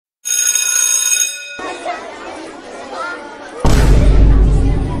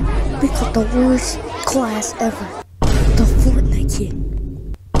got the worst class ever. The Fortnite kid.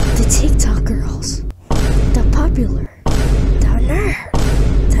 The TikTok girls. The popular. The nerd.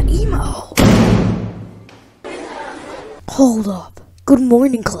 The emo. Hold up. Good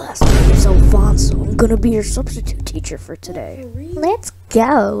morning, class. My name's Alfonso. I'm gonna be your substitute teacher for today. Let's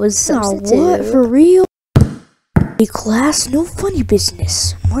go, substitute. Now what? For real? Hey, class, no funny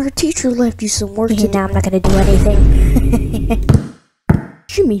business. My teacher left you some work to do. Now I'm not gonna do anything.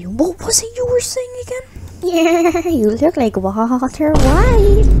 Jimmy, what was it you were saying again? Yeah, you look like Walter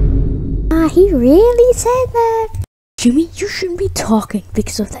White. He really said that. Jimmy, you shouldn't be talking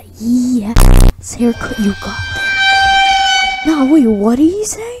because of that haircut you got there. No, wait, what did he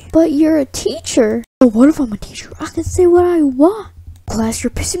say? But you're a teacher. But what if I'm a teacher? I can say what I want. Class, you're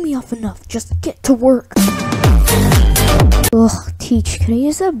pissing me off enough. Just get to work. Ugh, teach, can I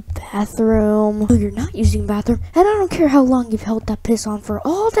use the bathroom? No, you're not using the bathroom. And I don't care how long you've held that piss on for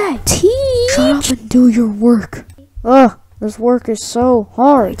all day. Teach! Shut up and do your work. Ugh, this work is so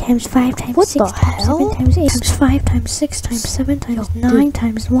hard. 3 times 5 times What 6 the times hell? 7 times 8 times 5 times 6 times 7 times 9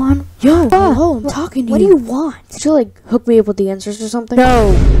 times 1. Yo, hello, I'm talking to you. What do you want? Did you like hook me up with the answers or something?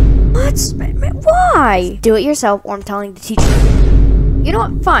 No. What? Why? Do it yourself or I'm telling the teacher. You know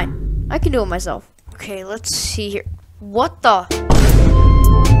what? Fine. I can do it myself. Okay, let's see here. What the?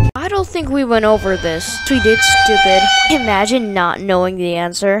 I don't think we went over this. We did, stupid. Imagine not knowing the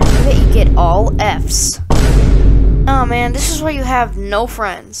answer. I bet you get all F's. Oh man, this is why you have no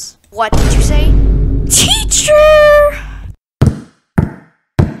friends. What did you say? Teacher!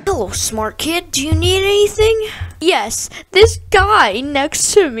 Hello, smart kid. Do you need anything? Yes, this guy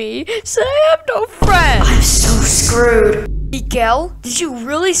next to me said I have no friends. I'm so screwed. Miguel, did you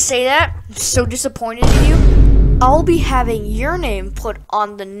really say that? I'm so disappointed in you. I'll be having your name put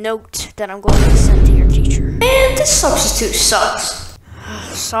on the note that I'm going to send to your teacher. Man, this substitute sucks.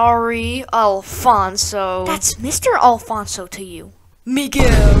 Sorry, Alfonso. That's Mr. Alfonso to you. Miguel.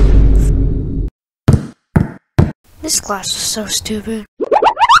 This class is so stupid.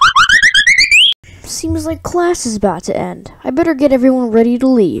 Seems like class is about to end. I better get everyone ready to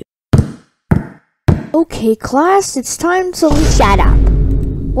leave. Okay, class, it's time to leave. Shut up.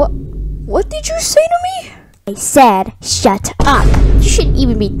 What did you say to me? I said, shut up. You shouldn't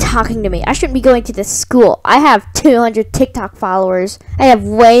even be talking to me. I shouldn't be going to this school. I have 200 TikTok followers. I have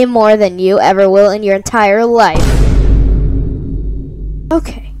way more than you ever will in your entire life.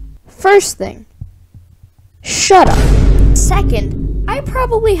 Okay, first thing, shut up. Second, I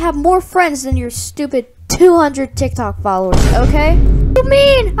probably have more friends than your stupid 200 TikTok followers, okay? What do you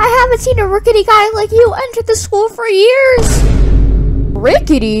mean? I haven't seen a rickety guy like you enter the school for years.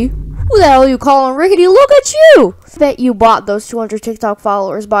 Rickety? Who the hell are you calling rickety? Look at you! Bet you bought those 200 TikTok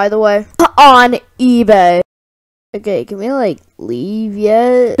followers, by the way. On eBay. Okay, can we, like, leave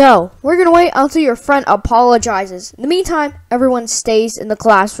yet? No, we're gonna wait until your friend apologizes. In the meantime, everyone stays in the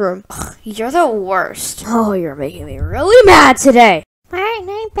classroom. Ugh, you're the worst. Oh, you're making me really mad today.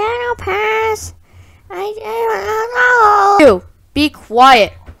 I battle pass. I don't know. You, be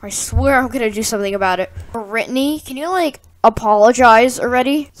quiet. I swear I'm gonna do something about it. Brittany, can you, like, apologize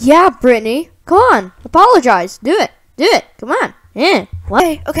already? Yeah, Brittany. Come on. Apologize. Do it. Do it. Come on. Yeah.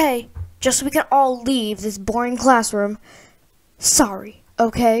 What? Okay. Just so we can all leave this boring classroom. Sorry.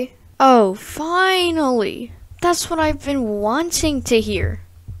 Okay? Oh, finally. That's what I've been wanting to hear.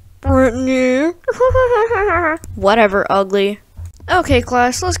 Brittany. Whatever, ugly. Okay,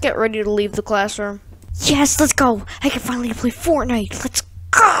 class. Let's get ready to leave the classroom. Yes, let's go. I can finally play Fortnite. Let's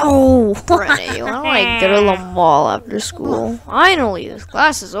go! Brittany, you wanna like go to the mall after school? Finally, this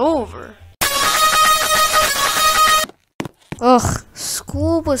class is over. Ugh,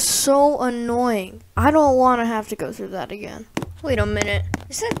 school was so annoying. I don't want to have to go through that again. Wait a minute.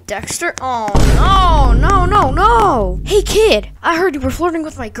 Is that Dexter? Oh, no, no, no, no. Hey, kid, I heard you were flirting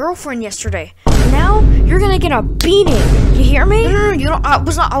with my girlfriend yesterday. Now, you're gonna get a beating. You hear me? No, you don't. I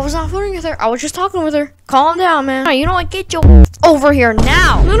was not flirting with her. I was just talking with her. Calm down, man. You don't like get your over here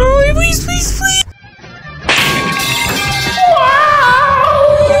now. No, please, please, please.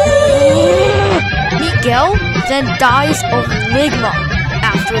 Miguel then dies of ligma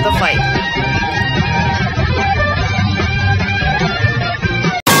after the fight.